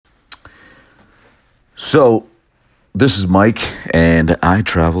So, this is Mike, and I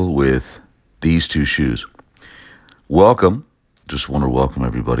travel with these two shoes. Welcome. Just want to welcome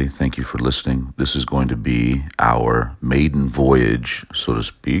everybody. Thank you for listening. This is going to be our maiden voyage, so to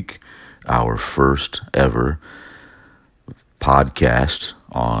speak, our first ever podcast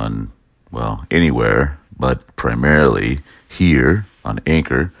on, well, anywhere, but primarily here on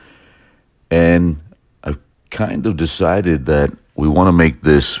Anchor. And I've kind of decided that we want to make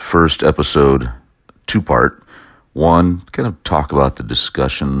this first episode two-part. One, kind of talk about the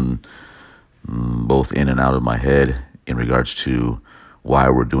discussion both in and out of my head in regards to why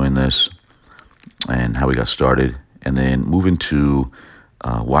we're doing this and how we got started, and then move into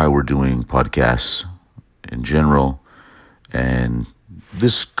why we're doing podcasts in general. And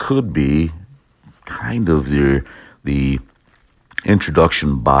this could be kind of the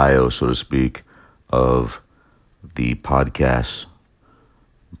introduction bio, so to speak, of the podcasts,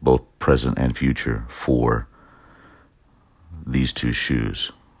 both present and future, for these two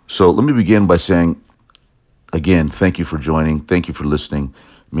shoes. So let me begin by saying, again, thank you for joining. Thank you for listening.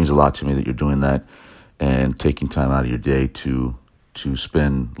 It means a lot to me that you're doing that and taking time out of your day to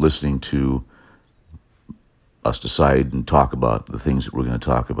spend listening to us decide and talk about the things that we're going to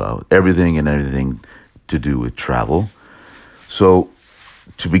talk about. Everything and anything to do with travel. So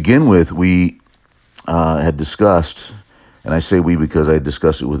to begin with, we had discussed, and I say we because I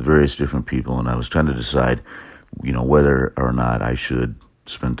discussed it with various different people, and I was trying to decide, whether or not I should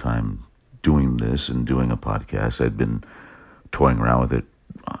spend time doing this and doing a podcast. I'd been toying around with it,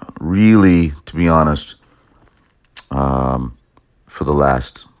 really, to be honest, for the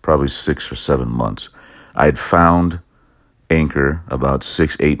last probably 6 or 7 months. I had found Anchor about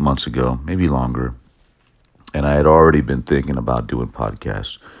 6-8 months ago, maybe longer, and I had already been thinking about doing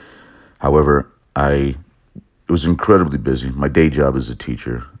podcasts. However, I was incredibly busy. My day job as a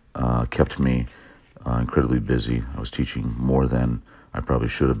teacher kept me incredibly busy. I was teaching more than I probably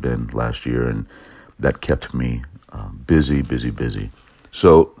should have been last year, and that kept me busy.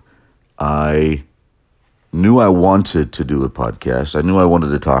 So I knew I wanted to do a podcast. I knew I wanted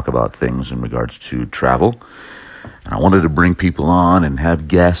to talk about things in regards to travel, and I wanted to bring people on and have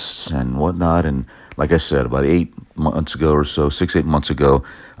guests and whatnot. And like I said, about 8 months ago or so, 6-8 months ago,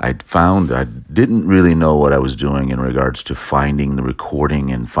 I found I didn't really know what I was doing in regards to finding the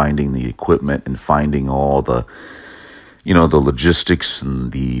recording and finding the equipment and finding all the, the logistics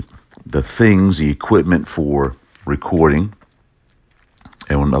and the things, the equipment for recording.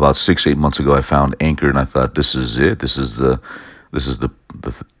 And when about 6-8 months ago, I found Anchor, and I thought, this is it. This is the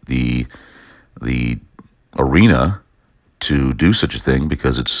arena to do such a thing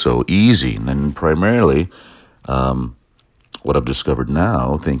because it's so easy. And then primarily, what I've discovered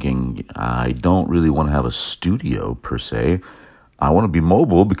now, thinking I don't really want to have a studio per se. I want to be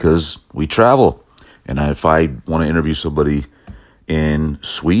mobile because we travel. And if I want to interview somebody in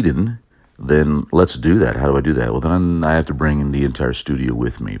Sweden, then let's do that. How do I do that? Well, then I have to bring in the entire studio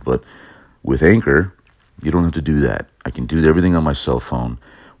with me. But with Anchor, you don't have to do that. I can do everything on my cell phone.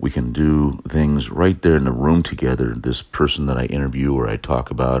 We can do things right there in the room together. This person that I interview or I talk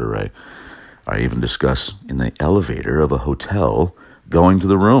about or I even discuss in the elevator of a hotel going to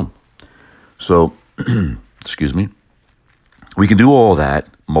the room. So, excuse me. We can do all that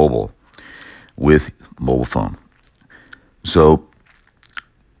mobile with mobile phone. So,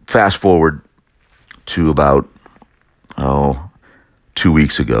 fast forward to about, 2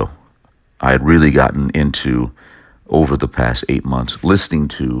 weeks ago, I had really gotten into, over the past 8 months, listening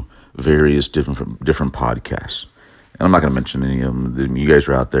to various different podcasts. And I'm not going to mention any of them. You guys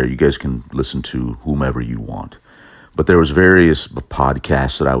are out there. You guys can listen to whomever you want. But there was various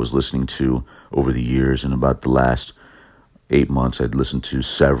podcasts that I was listening to over the years. And about the last 8 months, I'd listened to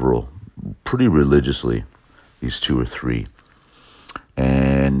several pretty religiously, these 2 or 3.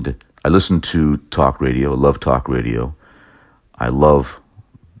 And I listened to talk radio. I love talk radio. I love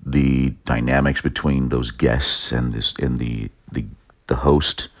the dynamics between those guests and the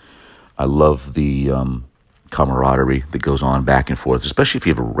host. I love the camaraderie that goes on back and forth, especially if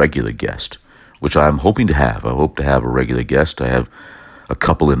you have a regular guest, which I'm hoping to have. I hope to have a regular guest. I have a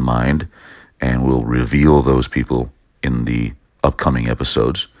couple in mind, and we'll reveal those people in the upcoming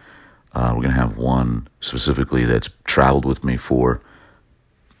episodes. We're going to have one specifically that's traveled with me for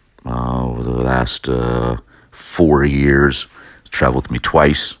over the last 4 years. He's traveled with me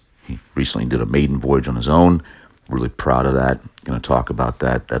twice. He recently did a maiden voyage on his own. Really proud of that. Going to talk about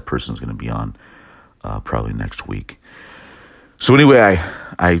that. That person's going to be on probably next week. So anyway,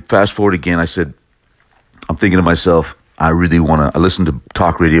 I fast forward again. I said, I'm thinking to myself, I listen to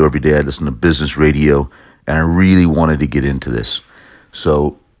talk radio every day. I listen to business radio, and I really wanted to get into this.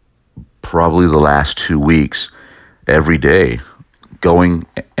 So probably the last 2 weeks, every day, going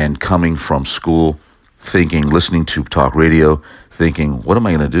and coming from school, thinking, listening to talk radio, thinking, what am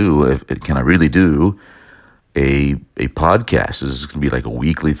I going to do? Can I really do a podcast? Is this going to be like a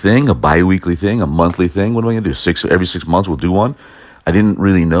weekly thing, a bi-weekly thing, a monthly thing? What am I going to do? Every 6 months we'll do one? I didn't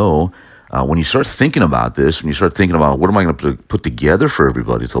really know. When you start thinking about this, when you start thinking about what am I going to put together for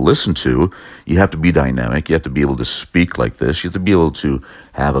everybody to listen to, you have to be dynamic. You have to be able to speak like this. You have to be able to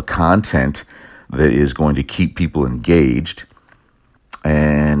have a content that is going to keep people engaged.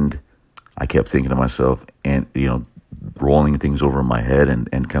 And I kept thinking to myself, and rolling things over in my head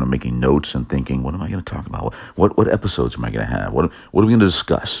and kind of making notes and thinking, what am I going to talk about? What episodes am I going to have? What are we going to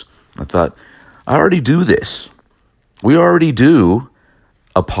discuss? I thought, I already do this. We already do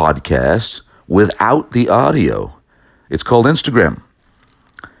a podcast without the audio. It's called Instagram.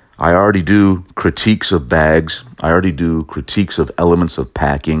 I already do critiques of bags. I already do critiques of elements of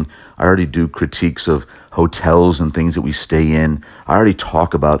packing. I already do critiques of hotels and things that we stay in. I already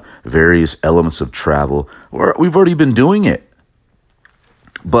talk about various elements of travel. We've already been doing it.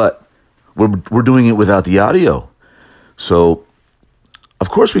 But we're doing it without the audio. So, of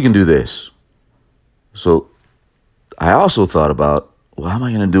course we can do this. So, I also thought about, well, how am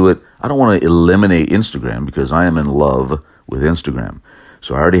I going to do it? I don't want to eliminate Instagram because I am in love with Instagram.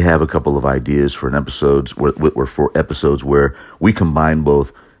 So I already have a couple of ideas for episodes where we combine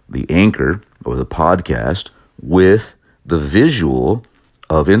both the anchor or the podcast with the visual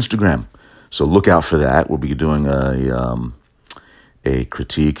of Instagram. So look out for that. We'll be doing a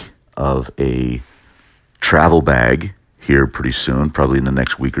critique of a travel bag here pretty soon, probably in the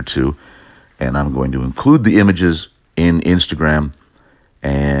next week or two. And I'm going to include the images in Instagram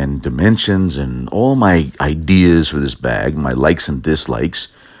and dimensions and all my ideas for this bag, my likes and dislikes.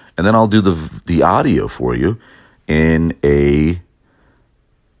 And then I'll do the audio for you in a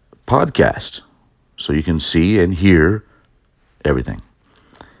podcast so you can see and hear everything.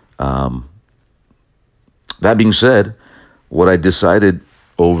 That being said, what I decided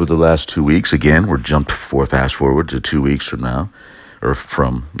over the last 2 weeks, again, we're fast forward to 2 weeks from now, or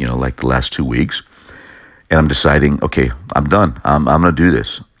from, like the last 2 weeks. And I'm deciding, okay, I'm done. I'm going to do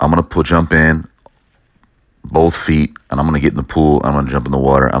this. I'm going to jump in both feet, and I'm going to get in the pool. I'm going to jump in the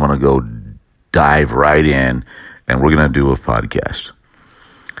water. I'm going to go dive right in, and we're going to do a podcast.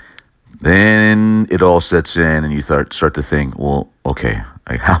 Then it all sets in, and you start to think, well, okay,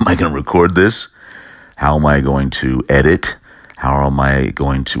 how am I going to record this? How am I going to edit? How am I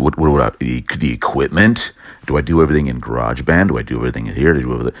going to, the equipment? Do I do everything in GarageBand? Do I do everything in here?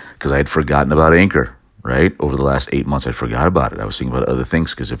 Because I had forgotten about Anchor. Right? Over the last 8 months, I forgot about it. I was thinking about other things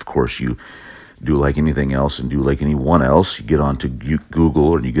because, of course, you do like anything else and do like anyone else. You get onto Google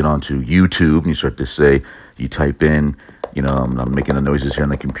or you get onto YouTube and you start to say, you type in, I'm making the noises here on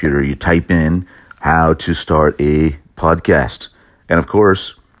the computer. You type in how to start a podcast. And, of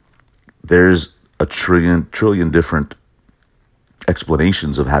course, there's a trillion different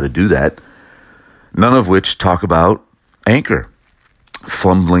explanations of how to do that, none of which talk about Anchor.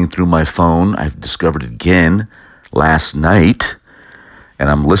 Fumbling through my phone, I've discovered it again last night, and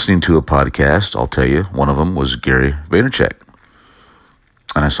I'm listening to a podcast. I'll tell you, one of them was Gary Vaynerchuk,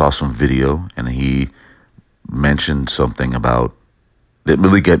 and I saw some video, and he mentioned something about that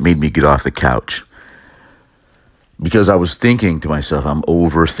really made me get off the couch, because I was thinking to myself, I'm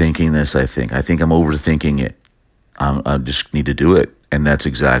overthinking this. I think I'm overthinking it. I just need to do it, and that's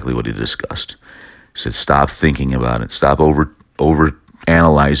exactly what he discussed. He said, stop thinking about it. Stop over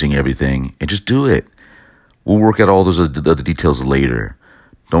analyzing everything and just do it. We'll work out all those other details later.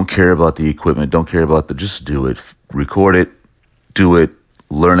 Don't care about the equipment. Don't care about just do it. Record it. Do it.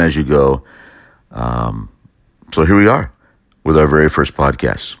 Learn as you go. So here we are with our very first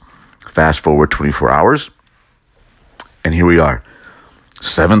podcast. Fast forward 24 hours. And here we are.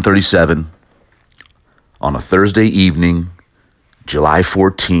 7:37 on a Thursday evening, July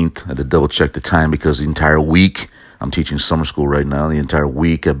 14th. I had to double check the time because the entire week, I'm teaching summer school right now. The entire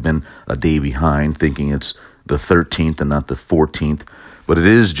week I've been a day behind, thinking it's the 13th and not the 14th. But it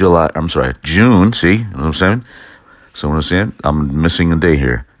is June. See what I'm saying? So what I'm saying? I'm missing a day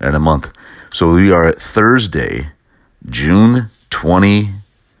here and a month. So we are at Thursday, June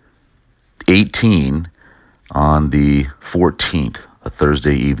 2018 on the 14th, a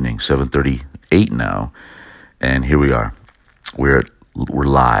Thursday evening, 7:38 now. And here we are. We're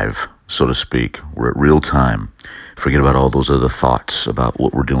live, so to speak. We're at real time. Forget about all those other thoughts about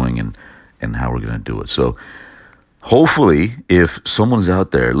what we're doing and how we're going to do it. So hopefully, if someone's out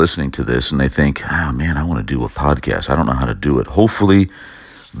there listening to this and they think, oh man, I want to do a podcast. I don't know how to do it. Hopefully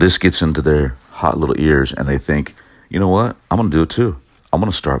this gets into their hot little ears and they think, you know what? I'm going to do it too. I'm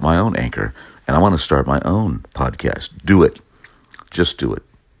going to start my own Anchor, and I want to start my own podcast. Do it. Just do it.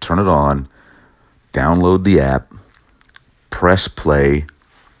 Turn it on, download the app, press play,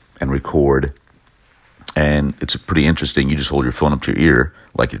 and record. And it's pretty interesting. You just hold your phone up to your ear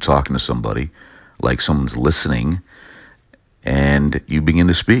like you're talking to somebody, like someone's listening, and you begin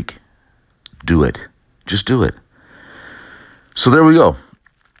to speak. Do it. Just do it. So there we go.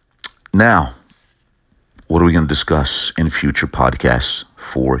 Now, what are we going to discuss in future podcasts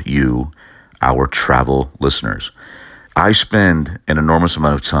for you, our travel listeners? I spend an enormous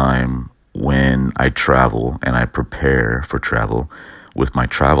amount of time when I travel and I prepare for travel with my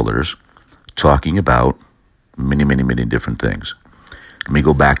travelers, talking about many, many, many different things. Let me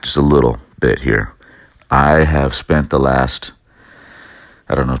go back just a little bit here. I have spent the last,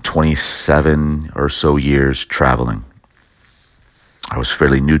 27 or so years traveling. I was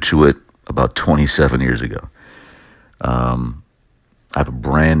fairly new to it about 27 years ago. I have a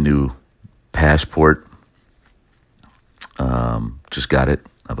brand new passport. Just got it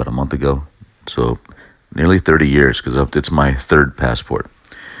about a month ago. So nearly 30 years, because it's my third passport.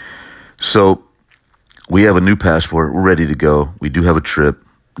 So we have a new passport. We're ready to go. We do have a trip,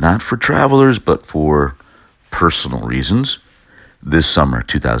 not for travelers, but for personal reasons, this summer,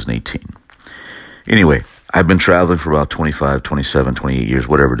 2018. Anyway, I've been traveling for about 25, 27, 28 years,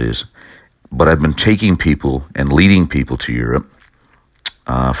 whatever it is. But I've been taking people and leading people to Europe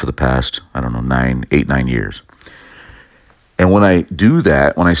for the past, 9 years. And when I do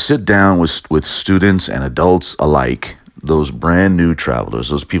that, when I sit down with students and adults alike, those brand new travelers,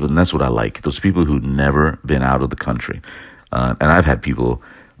 those people, and that's what I like, those people who've never been out of the country. And I've had people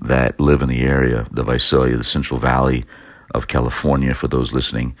that live in the area, the Visalia, the Central Valley of California, for those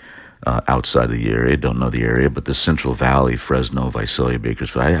listening outside of the area, don't know the area, but the Central Valley, Fresno, Visalia,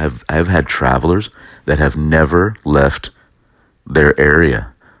 Bakersfield. I have had travelers that have never left their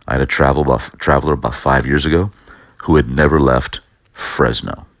area. I had a traveler about 5 years ago who had never left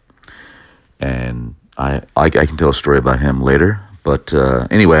Fresno. And I can tell a story about him later. But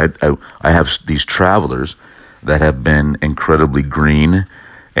anyway, I have these travelers that have been incredibly green.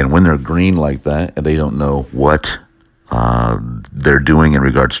 And when they're green like that, and they don't know what they're doing in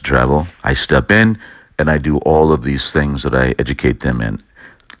regards to travel, I step in and I do all of these things that I educate them in,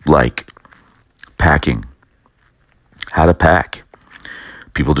 like packing, how to pack.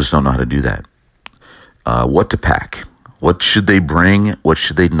 People just don't know how to do that. What to pack, what should they bring, what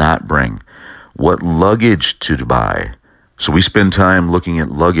should they not bring, what luggage to buy. So we spend time looking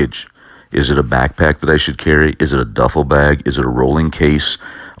at luggage. Is it a backpack that I should carry? Is it a duffel bag? Is it a rolling case?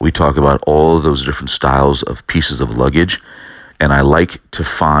 We talk about all of those different styles of pieces of luggage. And I like to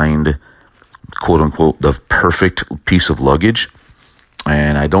find, quote unquote, the perfect piece of luggage.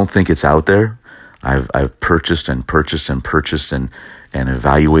 And I don't think it's out there. I've purchased and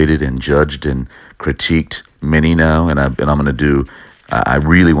evaluated and judged and critiqued many now. And I'm going to do, I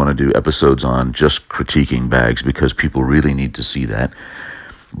really want to do episodes on just critiquing bags, because people really need to see that.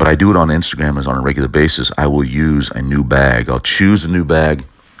 But I do it on Instagram as on a regular basis. I will use a new bag. I'll choose a new bag.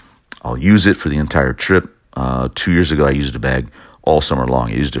 I'll use it for the entire trip. 2 years ago, I used a bag all summer long.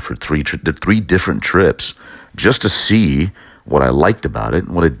 I used it for three different trips just to see what I liked about it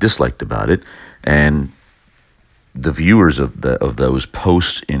and what I disliked about it. And the viewers of those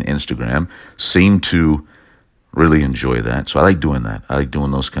posts in Instagram seem to really enjoy that. So I like doing that. I like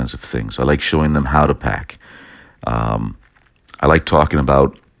doing those kinds of things. I like showing them how to pack. I like talking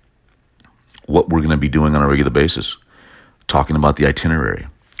about what we're going to be doing on a regular basis, talking about the itinerary,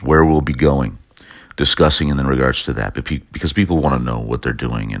 where we'll be going, discussing in regards to that, because people want to know what they're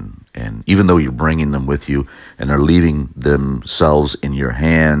doing. And even though you're bringing them with you and they're leaving themselves in your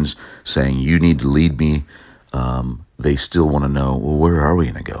hands, saying, you need to lead me, they still want to know, well, where are we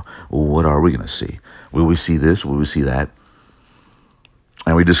going to go? Well, what are we going to see? Will we see this? Will we see that?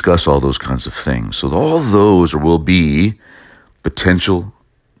 And we discuss all those kinds of things. So all those will be potential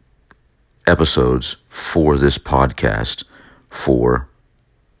episodes for this podcast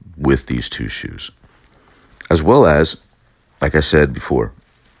with these two shoes. As well as, like I said before,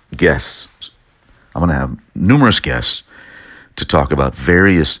 guests. I'm going to have numerous guests to talk about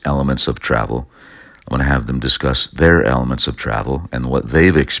various elements of travel. I'm going to have them discuss their elements of travel and what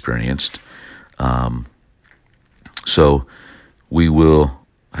they've experienced. So we will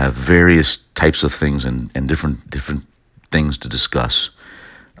have various types of things and different things to discuss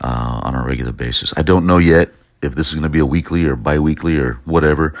on a regular basis. I don't know yet if this is going to be a weekly or bi-weekly or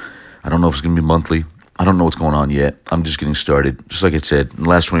whatever. I don't know if it's going to be monthly. I don't know what's going on yet. I'm just getting started. Just like I said, in the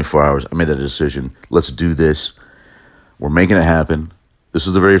last 24 hours, I made that decision. Let's do this. We're making it happen. This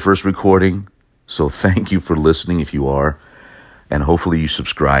is the very first recording, so thank you for listening if you are. and hopefully you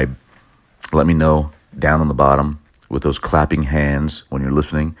subscribe. Let me know down on the bottom with those clapping hands when you're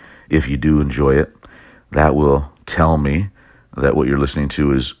listening if you do enjoy it. That will tell me that what you're listening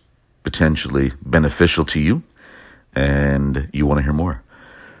to is potentially beneficial to you and you want to hear more.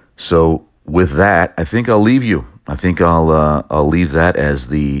 So with that, I think I'll leave you. I think I'll leave that as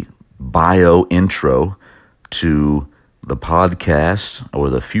the bio intro to the podcast or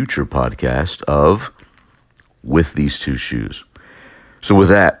the future podcast of With These Two Shoes. So with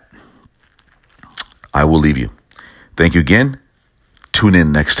that, I will leave you. Thank you again. Tune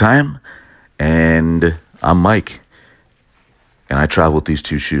in next time. And I'm Mike. And I travel with these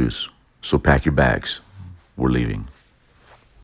two shoes. So pack your bags. We're leaving.